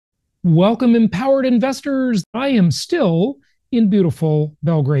Welcome, empowered investors. I am still in beautiful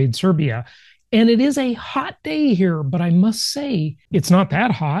Belgrade, Serbia. And it is a hot day here, but I must say it's not that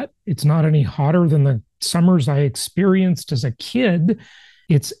hot. It's not any hotter than the summers I experienced as a kid.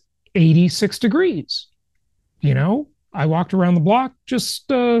 It's 86 degrees. I walked around the block just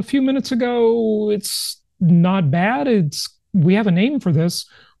a few minutes ago. It's not bad. We have a name for this.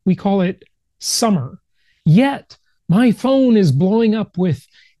 We call it summer. Yet my phone is blowing up with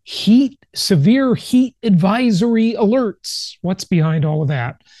severe heat advisory alerts. What's behind all of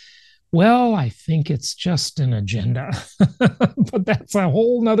that? Well, I think it's just an agenda, but that's a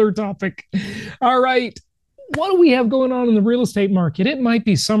whole nother topic. All right. What do we have going on in the real estate market? It might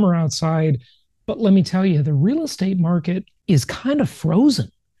be summer outside, but let me tell you, the real estate market is kind of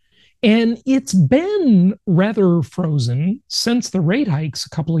frozen. And it's been rather frozen since the rate hikes a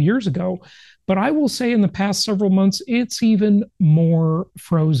couple of years ago. But I will say in the past several months, it's even more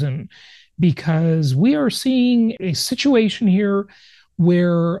frozen because we are seeing a situation here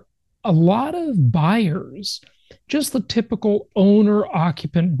where a lot of buyers, just the typical owner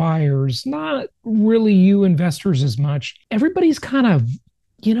occupant buyers, not really you investors as much, everybody's kind of,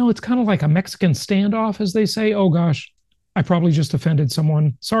 it's kind of like a Mexican standoff, as they say. Oh gosh, I probably just offended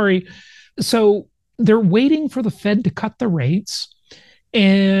someone. Sorry. So they're waiting for the Fed to cut the rates.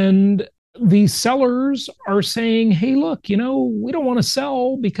 And the sellers are saying, hey, look, we don't want to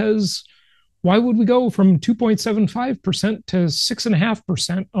sell because why would we go from 2.75% to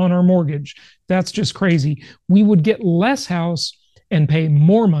 6.5% on our mortgage? That's just crazy. We would get less house and pay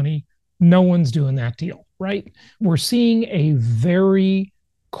more money. No one's doing that deal, right? We're seeing a very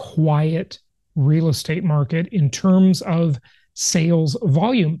quiet real estate market in terms of sales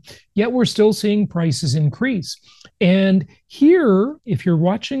volume, yet we're still seeing prices increase. And here, if you're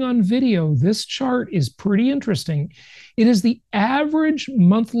watching on video, this chart is pretty interesting. It is the average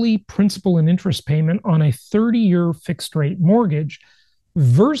monthly principal and interest payment on a 30-year fixed rate mortgage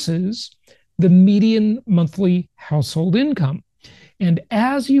versus the median monthly household income. And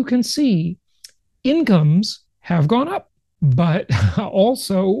as you can see, incomes have gone up, but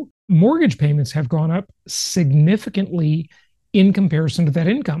also mortgage payments have gone up significantly in comparison to that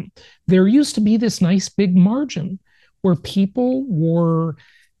income. There used to be this nice big margin where people were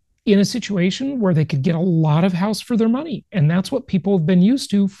in a situation where they could get a lot of house for their money. And that's what people have been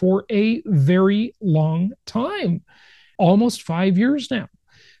used to for a very long time, almost 5 years now.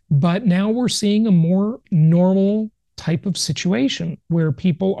 But now we're seeing a more normal type of situation where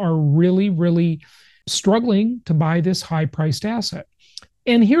people are really, really struggling to buy this high-priced asset.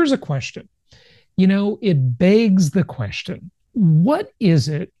 And here's a question. It begs the question, what is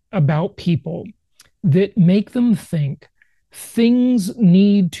it about people that make them think things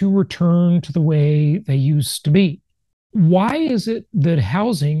need to return to the way they used to be? Why is it that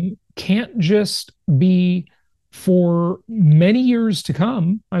housing can't just be for many years to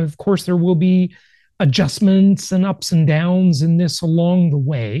come? Of course, there will be adjustments and ups and downs in this along the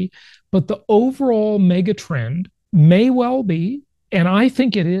way, but the overall mega trend may well be, and I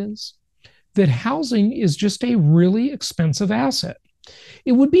think it is, that housing is just a really expensive asset.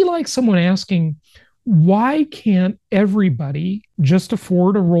 It would be like someone asking, why can't everybody just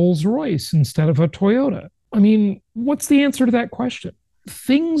afford a Rolls Royce instead of a Toyota? I mean, what's the answer to that question?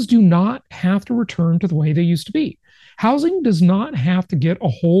 Things do not have to return to the way they used to be. Housing does not have to get a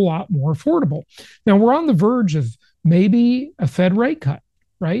whole lot more affordable. Now, we're on the verge of maybe a Fed rate cut,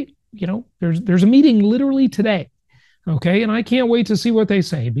 right? There's a meeting literally today. Okay. And I can't wait to see what they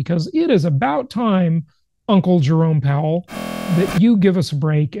say because it is about time, Uncle Jerome Powell, that you give us a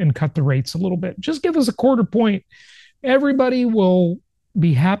break and cut the rates a little bit. Just give us a quarter point. Everybody will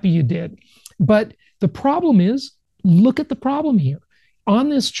be happy you did. But the problem is, look at the problem here. On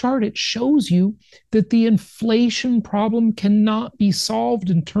this chart, it shows you that the inflation problem cannot be solved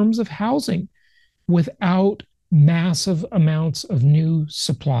in terms of housing without massive amounts of new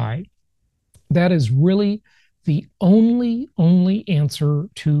supply. That is really the only answer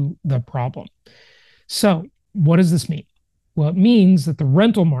to the problem. So what does this mean? Well, it means that the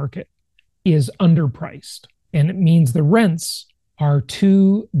rental market is underpriced, and it means the rents are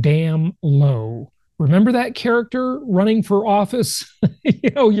too damn low. Remember that character running for office,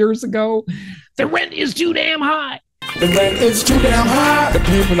 years ago? The rent is too damn high. The rent is too damn high. The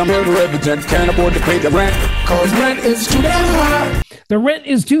people I'm here to represent can't afford to pay the rent, cause rent is too damn high. The rent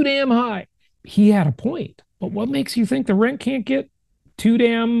is too damn high. He had a point. But what makes you think the rent can't get too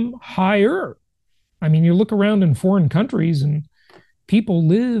damn higher? I mean, you look around in foreign countries and people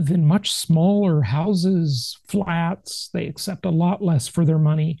live in much smaller houses, flats. They accept a lot less for their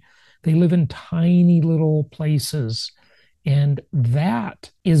money. They live in tiny little places. And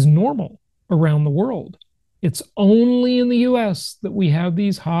that is normal around the world. It's only in the US that we have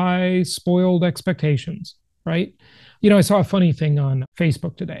these high, spoiled expectations, right? I saw a funny thing on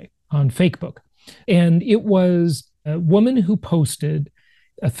Facebook today, on Fakebook, and it was a woman who posted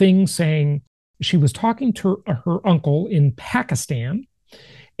a thing saying she was talking to her uncle in Pakistan,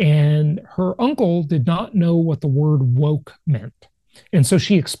 and her uncle did not know what the word woke meant. And so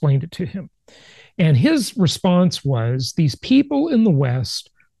she explained it to him. And his response was, these people in the West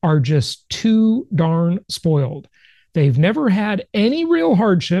are just too darn spoiled. They've never had any real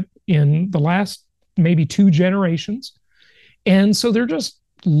hardship in the last maybe 2 generations. And so they're just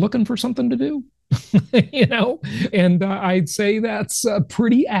looking for something to do, and I'd say that's a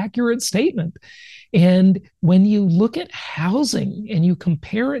pretty accurate statement. And when you look at housing and you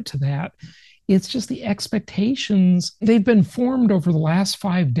compare it to that, it's just the expectations. They've been formed over the last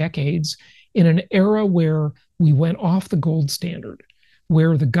 5 decades in an era where we went off the gold standard,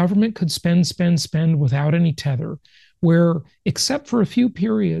 where the government could spend without any tether, where, except for a few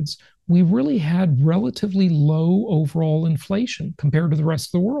periods, we really had relatively low overall inflation compared to the rest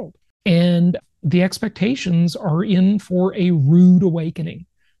of the world. And the expectations are in for a rude awakening.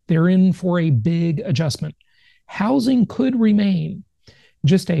 They're in for a big adjustment. Housing could remain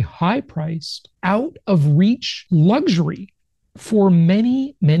just a high-priced, out-of-reach luxury for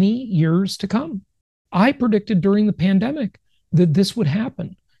many, many years to come. I predicted during the pandemic that this would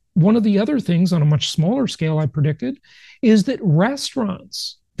happen. One of the other things on a much smaller scale I predicted is that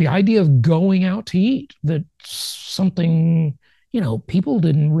restaurants, the idea of going out to eat, that something, people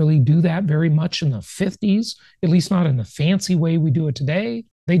didn't really do that very much in the 50s, at least not in the fancy way we do it today.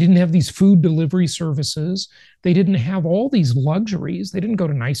 They didn't have these food delivery services. They didn't have all these luxuries. They didn't go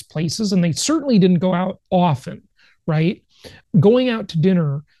to nice places, and they certainly didn't go out often, right? Going out to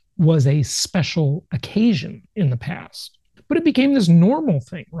dinner was a special occasion in the past, but it became this normal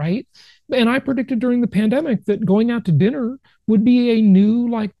thing, right? And I predicted during the pandemic that going out to dinner would be a new,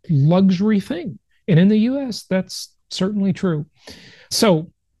 luxury thing. And in the US, that's certainly true.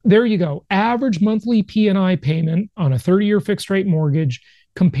 So there you go. Average monthly P&I payment on a 30-year fixed rate mortgage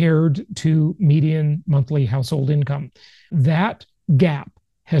compared to median monthly household income. That gap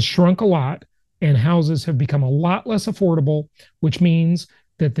has shrunk a lot, and houses have become a lot less affordable, which means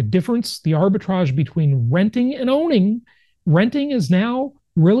that the difference, the arbitrage between renting and owning, renting is now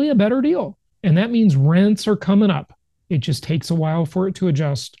really a better deal. And that means rents are coming up. It just takes a while for it to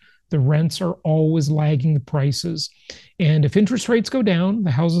adjust. The rents are always lagging the prices. And if interest rates go down,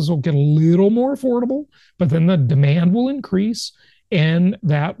 the houses will get a little more affordable, but then the demand will increase, and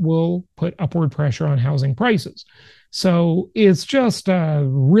that will put upward pressure on housing prices. So it's just a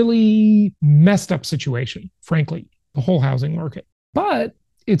really messed up situation, frankly, the whole housing market. But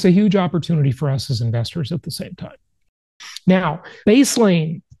it's a huge opportunity for us as investors at the same time. Now,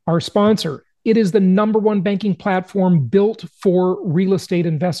 Baselane, our sponsor, it is the #1 banking platform built for real estate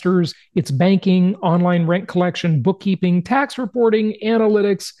investors. It's banking, online rent collection, bookkeeping, tax reporting,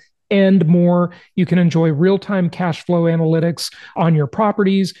 analytics, and more. You can enjoy real-time cash flow analytics on your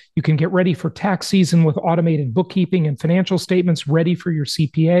properties. You can get ready for tax season with automated bookkeeping and financial statements ready for your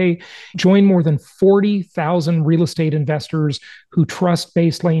CPA. Join more than 40,000 real estate investors who trust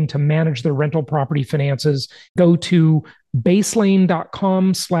Baselane to manage their rental property finances. Go to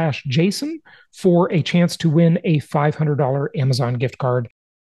baselane.com/Jason for a chance to win a $500 Amazon gift card.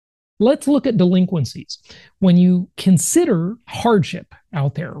 Let's look at delinquencies. When you consider hardship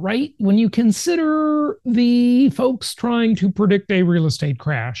out there, right? When you consider the folks trying to predict a real estate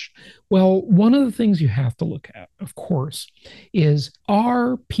crash, well, one of the things you have to look at, of course, is,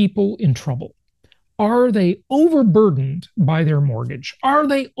 are people in trouble? Are they overburdened by their mortgage? Are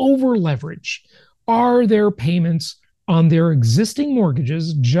they over leveraged? Are their payments on their existing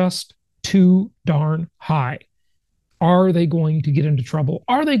mortgages just too darn high? Are they going to get into trouble?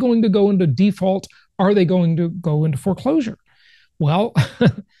 Are they going to go into default? Are they going to go into foreclosure? Well,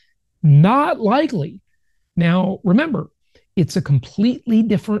 not likely. Now, remember, it's a completely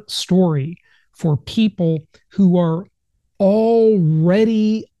different story for people who are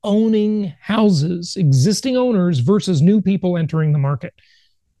already owning houses, existing owners versus new people entering the market.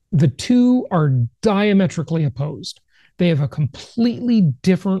 The two are diametrically opposed. They have a completely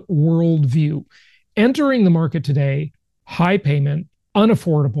different worldview. Entering the market today, high payment,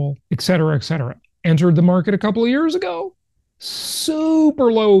 unaffordable, et cetera, et cetera. Entered the market a couple of years ago, super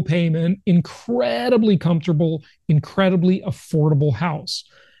low payment, incredibly comfortable, incredibly affordable house.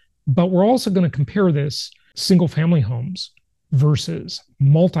 But we're also going to compare this single family homes versus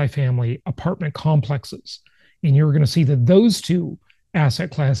multifamily apartment complexes. And you're going to see that those two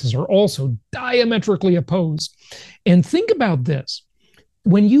asset classes are also diametrically opposed. And think about this.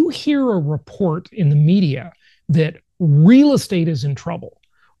 When you hear a report in the media that real estate is in trouble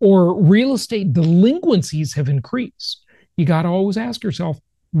or real estate delinquencies have increased, you got to always ask yourself,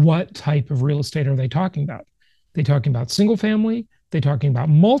 what type of real estate are they talking about? Are they talking about single family? Are they talking about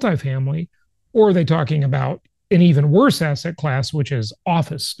multifamily? Or are they talking about an even worse asset class, which is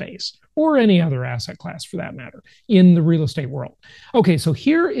office space, or any other asset class for that matter in the real estate world? Okay, so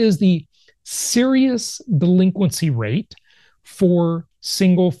here is the serious delinquency rate for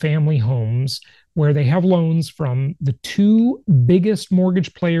single family homes where they have loans from the two biggest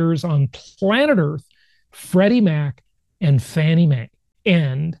mortgage players on planet Earth, Freddie Mac and Fannie Mae.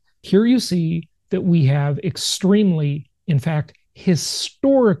 And here you see that we have extremely, in fact,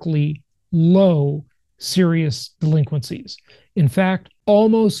 historically low serious delinquencies. In fact,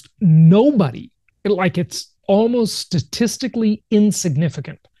 almost nobody, like it's almost statistically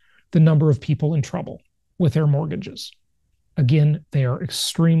insignificant, the number of people in trouble with their mortgages. Again, they are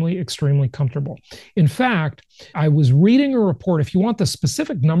extremely, extremely comfortable. In fact, I was reading a report. If you want the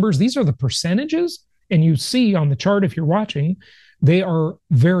specific numbers, these are the percentages. And you see on the chart, if you're watching, they are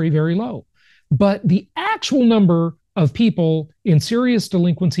very, very low. But the actual number of people in serious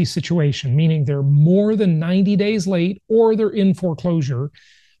delinquency situation, meaning they're more than 90 days late or they're in foreclosure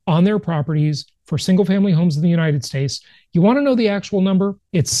on their properties for single family homes in the United States, you want to know the actual number?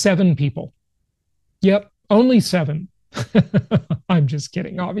 It's 7 people. Yep, only 7. I'm just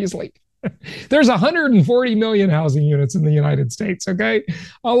kidding, obviously. There's 140 million housing units in the United States, okay?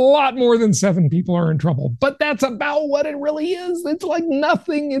 A lot more than 7 people are in trouble, but that's about what it really is. It's like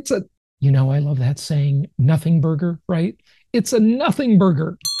nothing. It's a, I love that saying, nothing burger, right? It's a nothing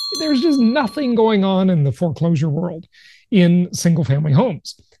burger. There's just nothing going on in the foreclosure world in single family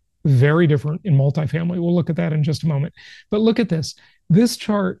homes. Very different in multifamily. We'll look at that in just a moment. But look at this. This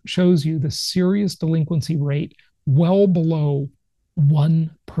chart shows you the serious delinquency rate well below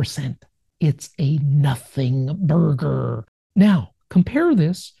 1%. It's a nothing burger. Now, compare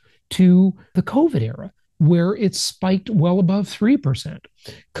this to the COVID era, where it spiked well above 3%.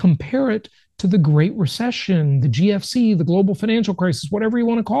 Compare it to the Great Recession, the GFC, the global financial crisis, whatever you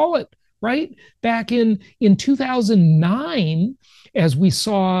want to call it, right? Back in 2009, as we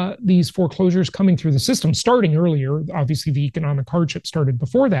saw these foreclosures coming through the system, starting earlier, obviously the economic hardship started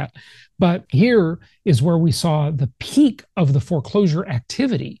before that, but here is where we saw the peak of the foreclosure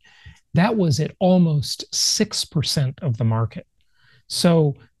activity. That was at almost 6% of the market.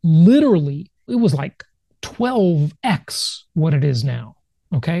 So literally, it was like 12x what it is now,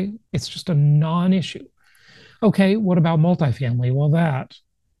 okay? It's just a non-issue. Okay, what about multifamily? Well, that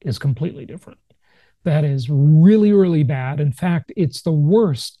is completely different. That is really, really bad. In fact, it's the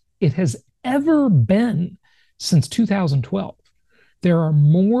worst it has ever been since 2012. There are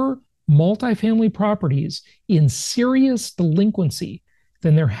more multifamily properties in serious delinquency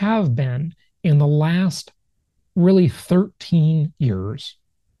than there have been in the last really 13 years.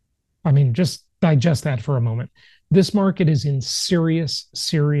 I mean, just digest that for a moment. This market is in serious,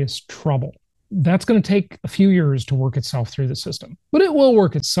 serious trouble. That's going to take a few years to work itself through the system, but it will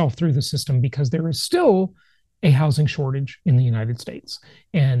work itself through the system because there is still a housing shortage in the United States.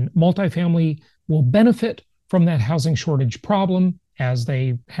 And multifamily will benefit from that housing shortage problem as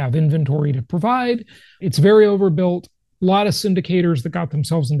they have inventory to provide. It's very overbuilt. A lot of syndicators that got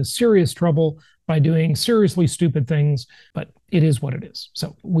themselves into serious trouble by doing seriously stupid things, but it is what it is.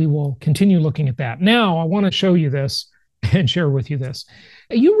 So we will continue looking at that. Now, I want to show you this and share with you this.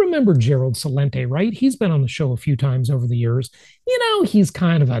 You remember Gerald Celente, right? He's been on the show a few times over the years. He's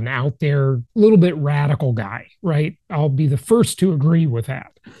kind of an out there, little bit radical guy, right? I'll be the first to agree with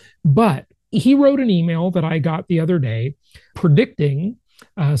that. But he wrote an email that I got the other day predicting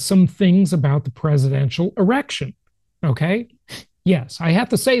some things about the presidential election. Okay? Yes, I have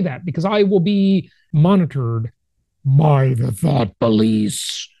to say that because I will be monitored by the thought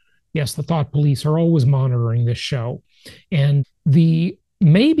police. Yes, the thought police are always monitoring this show. And the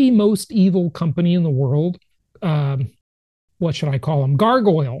maybe most evil company in the world, what should I call them?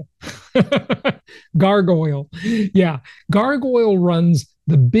 Gargoyle. Gargoyle. Yeah, Gargoyle runs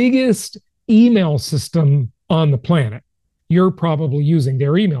the biggest email system on the planet. You're probably using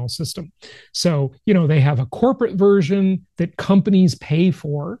their email system. So, they have a corporate version that companies pay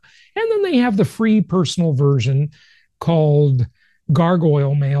for, and then they have the free personal version called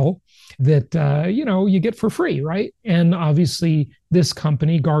Gargoyle Mail that, you get for free, right? And obviously this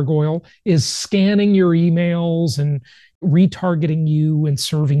company, Gargoyle, is scanning your emails and retargeting you and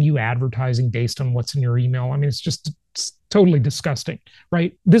serving you advertising based on what's in your email. I mean, it's totally disgusting,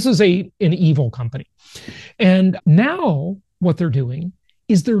 right? This is an evil company. And now what they're doing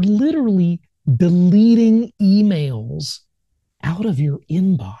is they're literally deleting emails out of your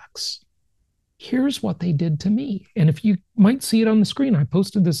inbox. Here's what they did to me. And if you might see it on the screen, I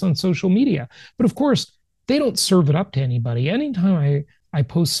posted this on social media. But of course, they don't serve it up to anybody. Anytime I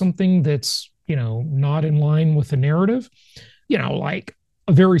post something that's, not in line with the narrative, like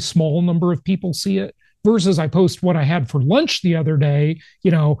a very small number of people see it versus I post what I had for lunch the other day.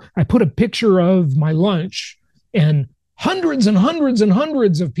 I put a picture of my lunch and hundreds and hundreds and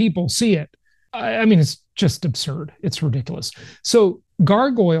hundreds of people see it. I mean, it's just absurd. It's ridiculous. So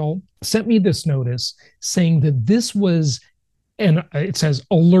Gargoyle sent me this notice saying that this was, and it says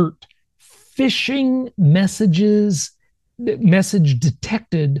alert, phishing message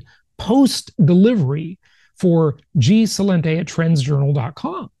detected post delivery for gsalente at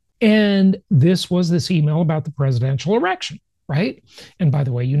trendsjournal.com. And this was this email about the presidential election, right? And by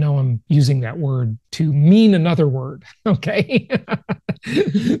the way, I'm using that word to mean another word, okay?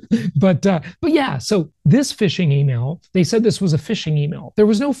 But yeah, so this phishing email, they said this was a phishing email. There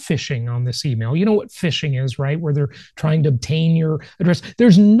was no phishing on this email. You know what phishing is, right? Where they're trying to obtain your address.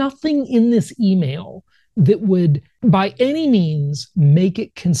 There's nothing in this email that would, by any means, make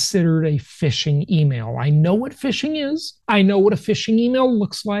it considered a phishing email. I know what phishing is. I know what a phishing email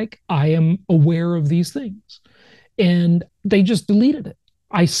looks like. I am aware of these things. And they just deleted it.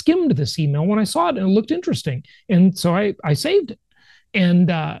 I skimmed this email when I saw it and it looked interesting. And so I saved it. And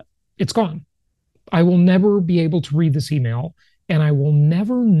it's gone. I will never be able to read this email, and I will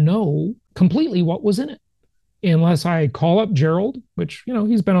never know completely what was in it unless I call up Gerald, which,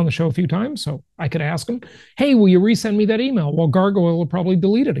 he's been on the show a few times, so I could ask him, hey, will you resend me that email? Well, Gargoyle will probably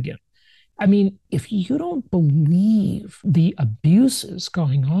delete it again. I mean, if you don't believe the abuses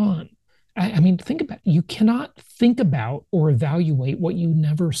going on, I mean, think about it. You cannot think about or evaluate what you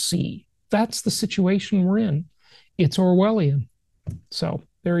never see. That's the situation we're in. It's Orwellian. So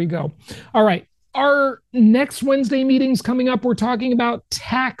there you go. All right. Our next Wednesday meeting's coming up. We're talking about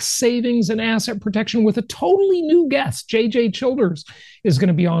tax savings and asset protection with a totally new guest. JJ Childers is going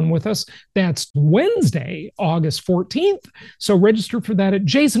to be on with us. That's Wednesday, August 14th. So register for that at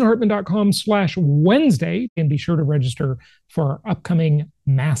jasonhartman.com/Wednesday and be sure to register for our upcoming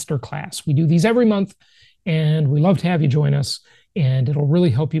masterclass. We do these every month and we love to have you join us, and it'll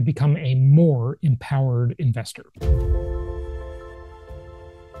really help you become a more empowered investor.